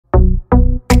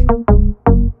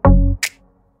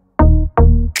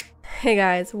Hey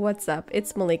guys, what's up?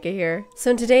 It's Melikka here.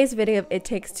 So in today's video of It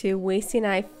Takes Two, Wastey and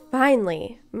I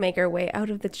finally make our way out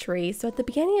of the tree. So at the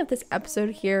beginning of this episode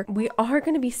here, we are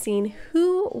going to be seeing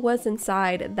who was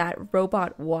inside that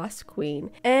robot wasp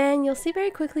queen. And you'll see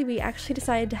very quickly we actually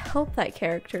decided to help that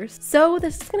character. So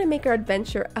this is going to make our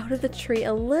adventure out of the tree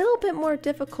a little bit more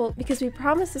difficult because we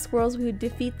promised the squirrels we would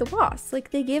defeat the wasps.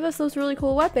 Like, they gave us those really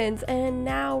cool weapons and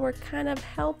now we're kind of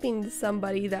helping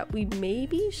somebody that we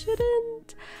maybe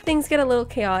shouldn't. Things get a little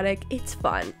chaotic. It's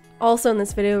fun. Also in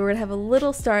this video, we're gonna have a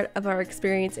little start of our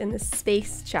experience in the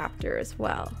space chapter as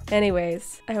well.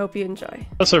 Anyways, I hope you enjoy.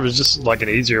 Also, it was just like an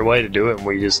easier way to do it and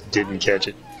we just didn't catch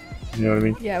it. You know what I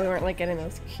mean? Yeah, we weren't like getting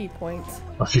those key points.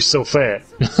 Oh, she's so fat.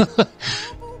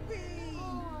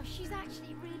 She's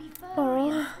actually really furry.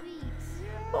 Oh.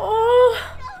 Oh.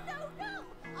 No,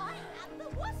 I am the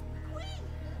wasp queen.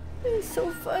 It's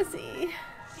so fuzzy.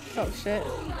 Oh shit.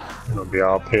 I'll be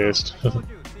all pissed.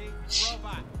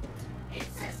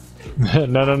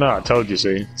 No, I told you,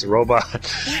 see? It's a robot.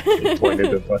 He pointed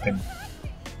to fucking...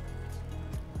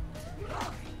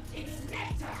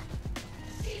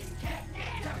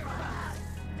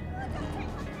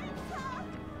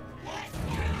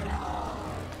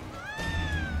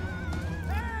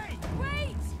 Hey,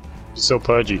 wait! He's so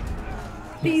pudgy.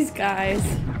 These guys.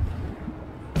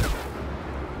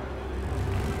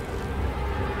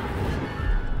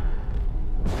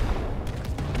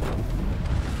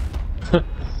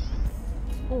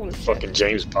 Holy shit. Fucking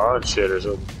James Bond shit or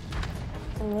something.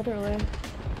 Literally.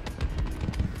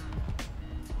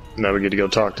 Now we get to go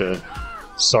talk to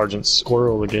Sergeant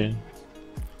Squirrel again.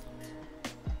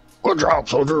 Good job,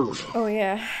 soldiers! Oh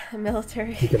yeah, the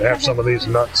military. You can have some of these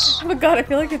nuts. Oh my god, I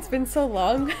feel like it's been so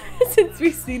long since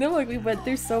we've seen him, like we went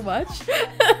through so much.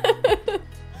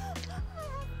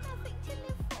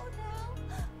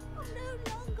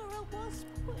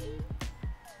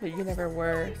 But you never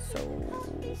were, so...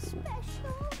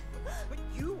 But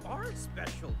you are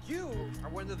special. You are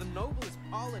one of the noblest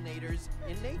pollinators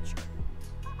in nature.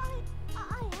 I am?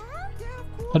 Yeah,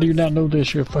 of course. How do you not know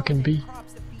this? You're a fucking bee.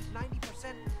 Crops that feed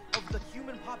 90% of the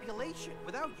human population.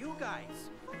 Without you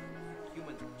guys,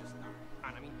 humans would just not.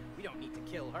 I mean, we don't need to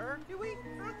kill her, do we?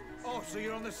 Huh? Oh, so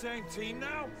you're on the same team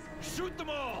now? Shoot them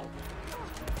all!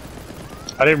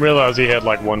 I didn't realize he had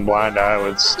like one blind eye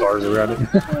with stars around it.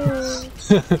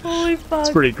 Holy fuck. It's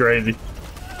pretty crazy.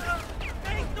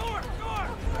 Hey, door!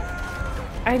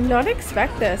 I did not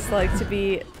expect this, like, to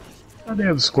be How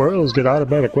damn squirrels get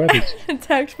automatic weapons?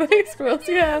 attacked by squirrels,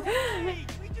 yeah. Hey,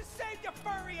 we just saved your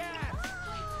furry ass!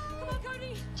 Come on,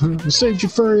 Cody! You saved your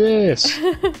furry ass!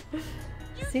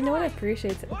 See, no one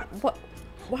appreciates it. What?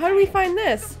 How do we find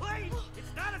this? Please,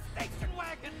 it's not a station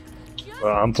wagon!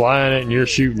 Well, I'm flying it and you're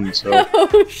shooting, so...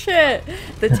 Oh shit!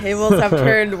 The tables have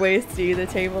turned, Wastey. The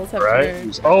tables have Right?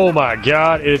 turned. Oh my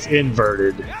god, it's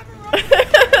inverted.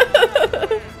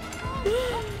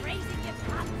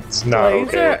 It's not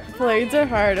okay. Blades are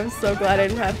hard. I'm so glad I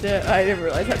didn't have to. I didn't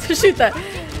realize I had to shoot that.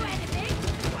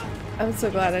 I'm so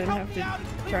glad I didn't have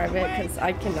to drive it because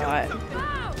I cannot.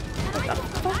 What the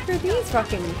fuck are these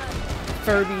fucking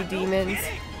Furby demons?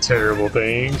 Terrible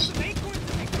things.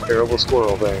 Terrible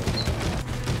squirrel things.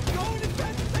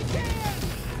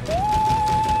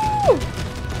 Woo!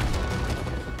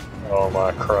 Oh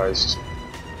my Christ.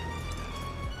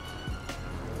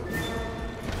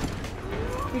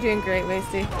 You're doing great,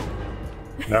 Wastey.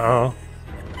 Nuh-uh.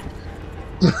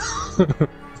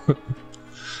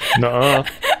 Nuh-uh.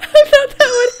 I thought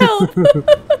that would help.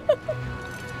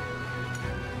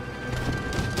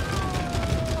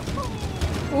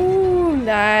 Ooh,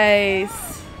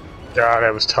 nice. God,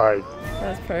 that was tight.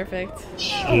 That's perfect.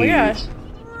 Jeez. Oh my gosh.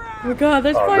 Oh my god,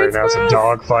 there's Oh, flying great, now it's a squirrels.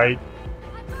 dog fight.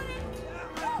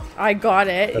 I got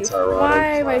it. That's ironic. Why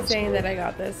am I Flying saying that squirrels. I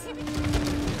got this?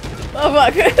 Oh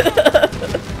fuck.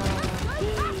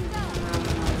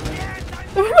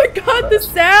 Oh my god, the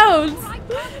sounds!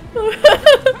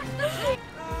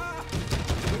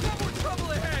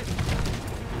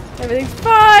 Everything's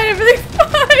fine, everything's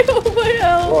fine! Oh my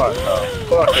hell! What the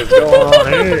fuck is going on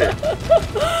here?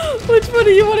 Which one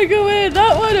do you want to go in?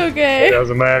 That one? Okay. It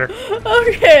doesn't matter.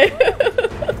 Okay.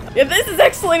 Yeah, this is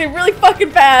escalating really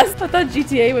fucking fast! I thought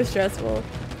GTA was stressful.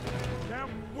 Can't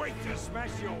wait to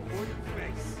smash your wooden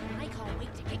face! I can't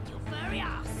wait to kick your furry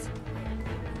ass.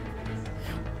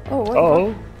 Oh, what?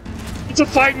 Uh-oh. It's a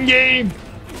fighting game!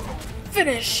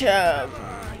 Finish him!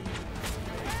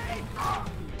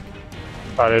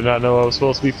 I did not know I was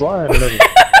supposed to be flying. I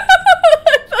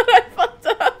thought I fucked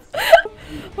up.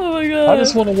 Oh my god. I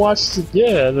just want to watch the...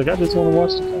 Yeah, like, I just want to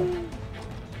watch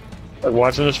the... Like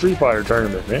watching a Street Fighter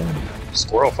tournament, man.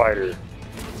 Squirrel Fighter.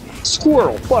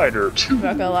 Squirrel Fighter 2. I'm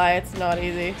not gonna lie, it's not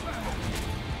easy.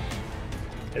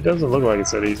 It doesn't look like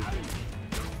it's that easy.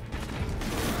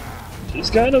 He's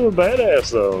kind of a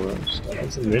badass though.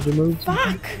 Got some ninja moves.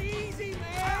 Fuck!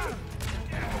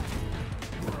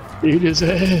 Eat his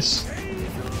ass.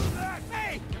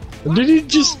 Did he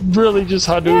just really just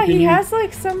Hadouken Yeah, he you? has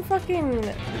like some fucking.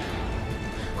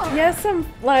 He has some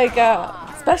like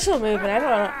special move, and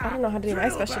I don't know how to do my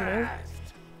special move.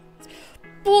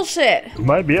 Bullshit. He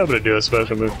might be able to do a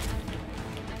special move.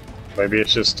 Maybe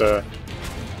it's just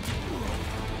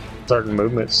certain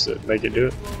movements that make it do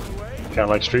it. Kind of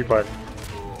like Street Fighter.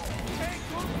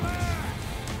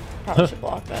 Probably should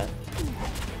block that.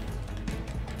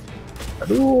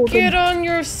 Hadouken. Get on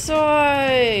your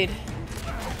side.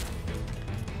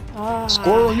 Ah.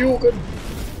 Squirrel Yuken.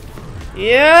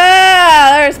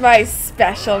 Yeah, there's my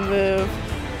special move.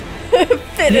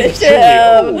 Finish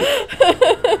Yeah, him.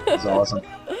 That's awesome.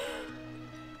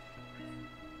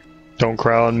 Don't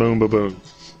cry on Moon Baboon.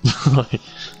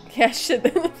 Yeah, shit.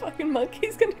 Then the fucking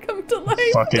monkey's gonna come to life.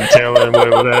 Fucking tell him what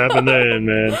would happen then,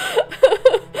 man.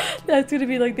 That's gonna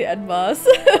be like the end boss.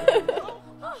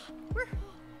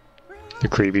 The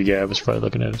creepy guy was probably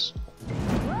looking at us.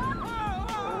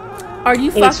 Are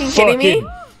you It's fucking kidding me? fucking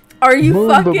Are you Moon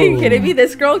fucking Baboon. kidding me?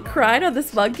 This girl cried on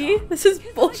this monkey? This is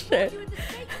bullshit.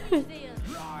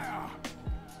 Liar!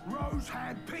 Rose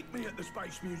handpicked me at the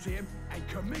Space Museum and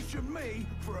commissioned me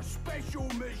for a special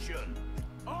mission.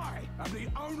 I am the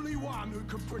only one who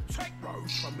can protect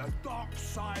Rose from the dark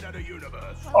side of the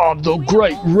universe. Oh, the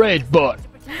great red butt.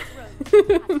 Hey,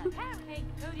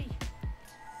 Cody.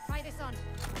 Try this on.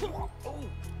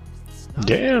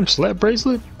 Damn, slap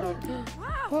bracelet. Wow.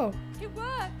 Whoa. It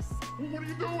works. What are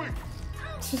you doing?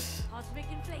 Cosmic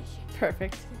inflation.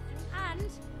 Perfect. And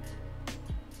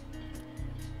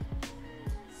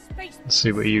space. Let's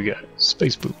see what you got.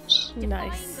 Space boots.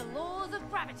 Nice. The laws of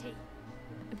gravity.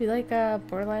 It'd be like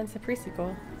Borderlands the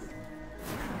pre-sequel.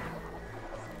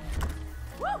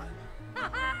 Woo!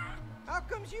 How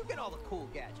comes you get all the cool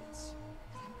gadgets?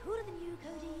 Cooler than you,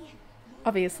 Cody.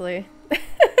 Obviously. She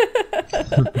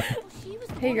was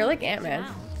the Hey, one you're who like picked Ant-Man.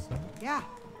 him out. Yeah.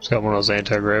 It's got one of those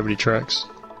anti-gravity tracks.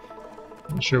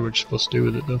 Not sure what you're supposed to do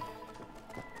with it though.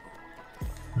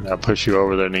 And I'll push you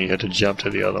over there and then you have to jump to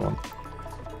the other one.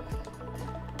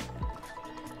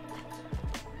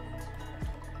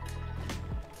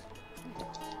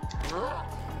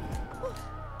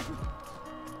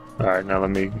 Alright, now let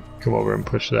me come over and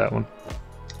push that one.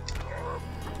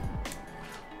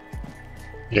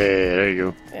 Yeah, there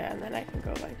you go. Yeah, and then I can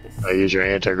go like this. I use your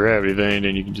anti-gravity thing,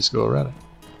 then you can just go around it.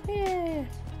 Yeah.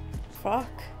 Fuck.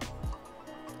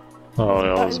 Oh, all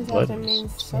those Buttons have to buttons. mean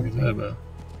What the fuck is that about?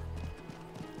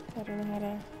 I don't know how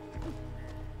to.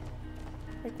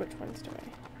 Like, which ones do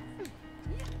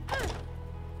I?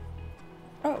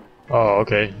 Oh. Oh,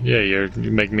 okay. Yeah, you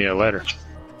make me a letter.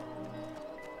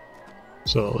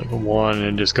 So like a one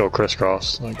and just go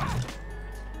crisscross. Like.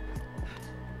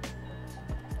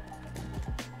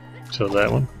 So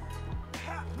that one.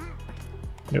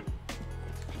 Yep.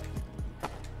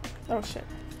 Oh shit.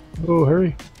 Oh,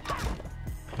 hurry.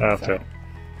 Okay.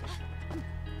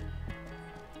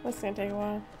 That's gonna take a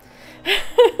while.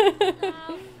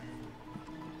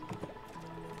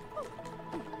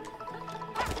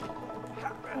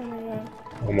 Oh my god.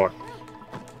 One more.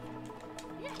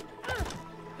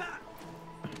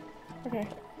 Okay.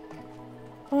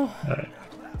 Oh. Alright.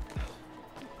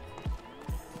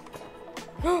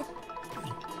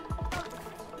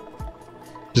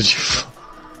 Did you?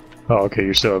 Oh, okay.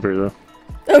 You're still up here though.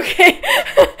 Okay.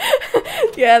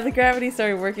 Yeah, the gravity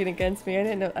started working against me. I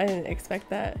didn't know. I didn't expect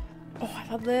that. Oh,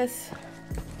 I love this.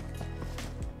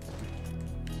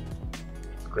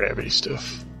 Gravity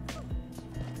stuff.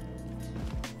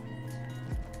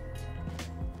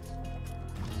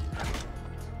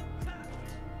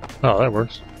 Oh, that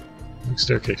works. Like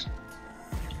staircase.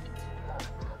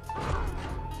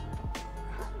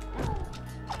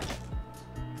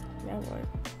 Now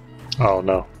what? Oh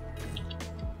no.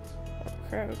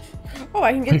 Crouch. Oh,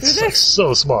 I can get through It's like this.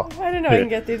 so small. I didn't know I Yeah. can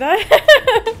get through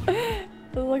that.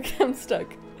 Look, I'm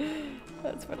stuck.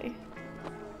 That's funny.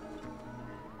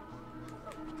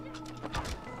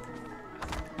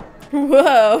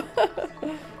 Whoa.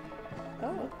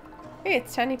 Oh. Hey,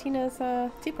 it's Tiny Tina's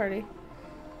tea party.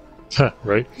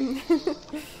 Right?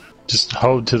 Just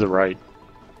hold to the right.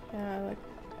 Yeah, like.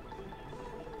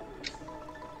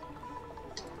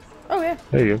 Oh yeah.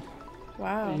 There you go.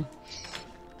 Wow.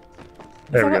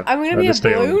 There So we go. I'm gonna Now be a just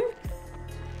stay on balloon.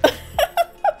 it.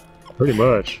 Pretty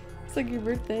much. It's like your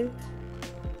birthday.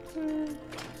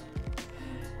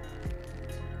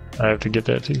 I have to get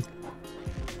that too.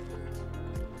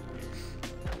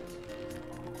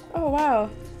 Oh wow.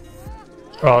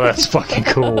 Oh, that's fucking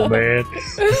cool, man.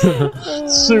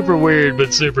 Super weird,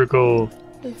 but super cool.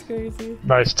 That's crazy.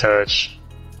 Nice touch.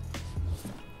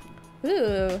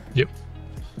 Ooh. Yep.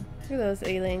 Look at those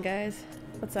alien guys.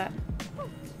 What's that?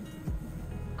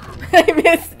 I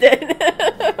missed it.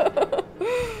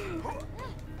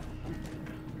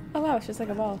 Oh wow, it's just like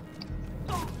a ball.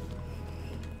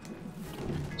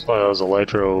 That's why I was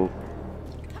electro.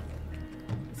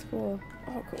 It's cool.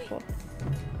 Oh, cool.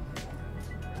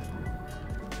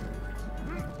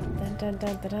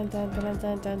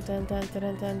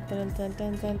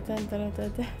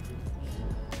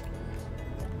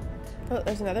 Oh,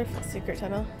 there's another secret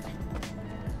tunnel.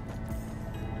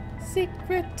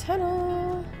 Secret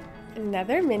tunnel.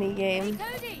 Another mini game.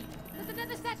 Cody, there's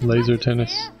another set of Laser buttons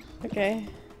tennis. here. Okay.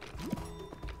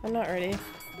 I'm not ready.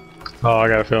 Oh, I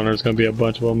got a feeling there's gonna be a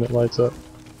bunch of them that lights up.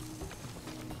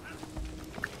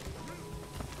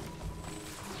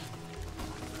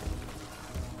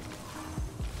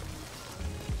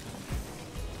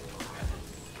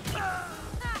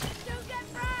 Don't get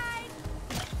fried.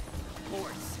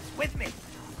 Force is with me.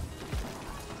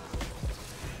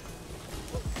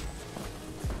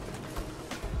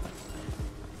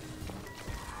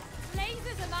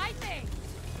 Lasers are my thing.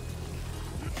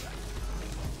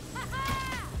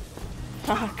 Ha-ha!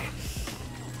 Fuck.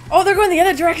 Oh, they're going the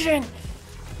other direction!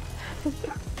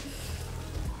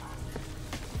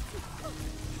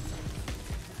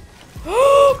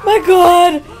 Oh my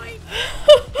god!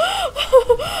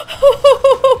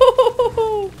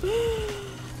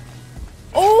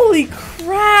 Holy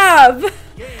crap!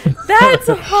 That's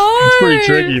hard! It's pretty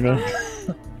tricky, man.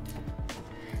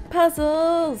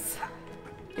 Puzzles!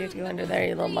 You have to go under there,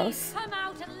 you little mouse. Come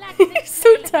out and let You're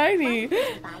so tiny!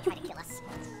 Hang on,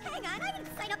 I didn't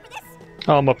sign up for this.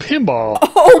 Oh, I'm a pinball.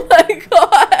 Oh my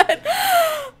god!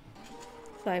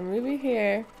 So I move you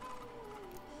here,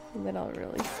 and then I'll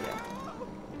release you.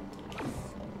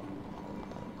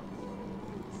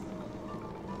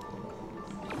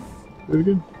 Do it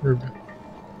again. Or...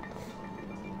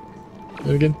 Do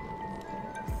it again.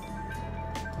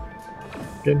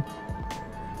 Again.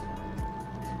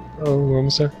 Oh, we're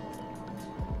almost there.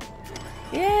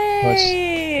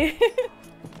 Yay!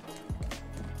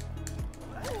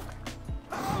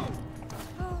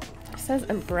 It says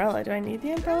umbrella. Do I need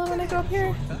the umbrella when I go up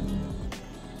here?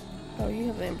 Oh, you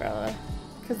have the umbrella.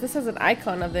 Because this has an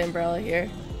icon of the umbrella here.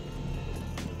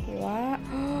 What?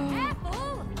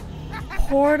 Careful.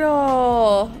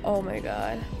 Portal! Oh my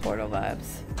god. Portal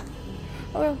vibes.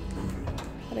 Oh well.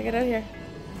 How do I get out of here?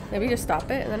 Maybe just stop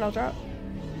it and then I'll drop.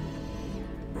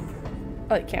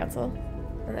 Oh, like cancel.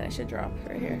 And then I should drop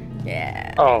right here.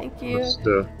 Yeah. Oh, Thank you. that's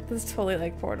the... This is totally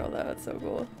like Portal though. It's so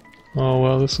cool. Oh,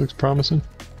 well, this looks promising.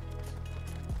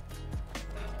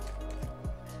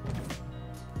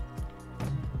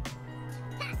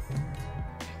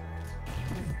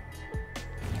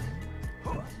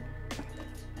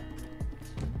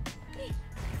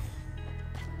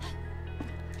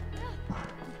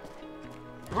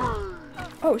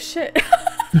 Oh shit.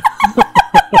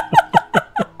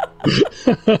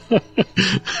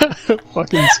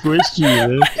 Fucking squished you,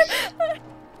 man.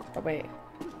 Oh wait.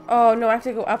 Oh no, I have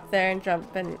to go up there and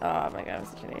jump and oh my god, I'm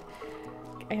such an idiot.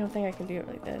 I don't think I can do it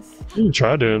like this. You can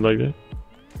try doing it like that.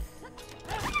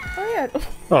 Oh yeah.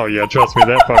 Oh yeah, trust me,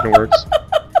 that fucking works.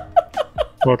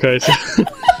 Okay, so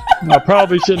I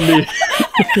probably shouldn't be.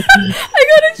 I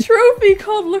got a trophy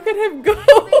called "Look at him go."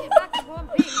 Made it back in one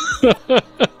piece.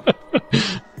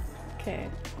 Okay.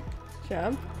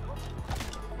 Jump.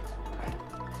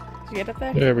 Did you get up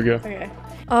there? There we go. Okay.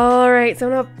 Alright, so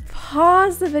I'm gonna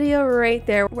pause the video right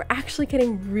there. We're actually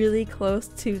getting really close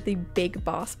to the big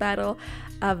boss battle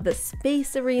of the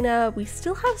space arena. We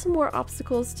still have some more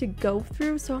obstacles to go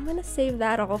through, so I'm gonna save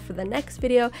that all for the next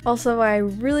video. Also, I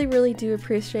really do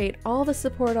appreciate all the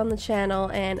support on the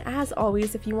channel, and as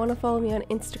always, if you want to follow me on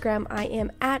Instagram, I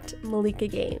am at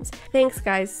Melikka Games. Thanks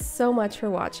guys so much for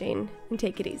watching, and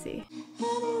take it easy.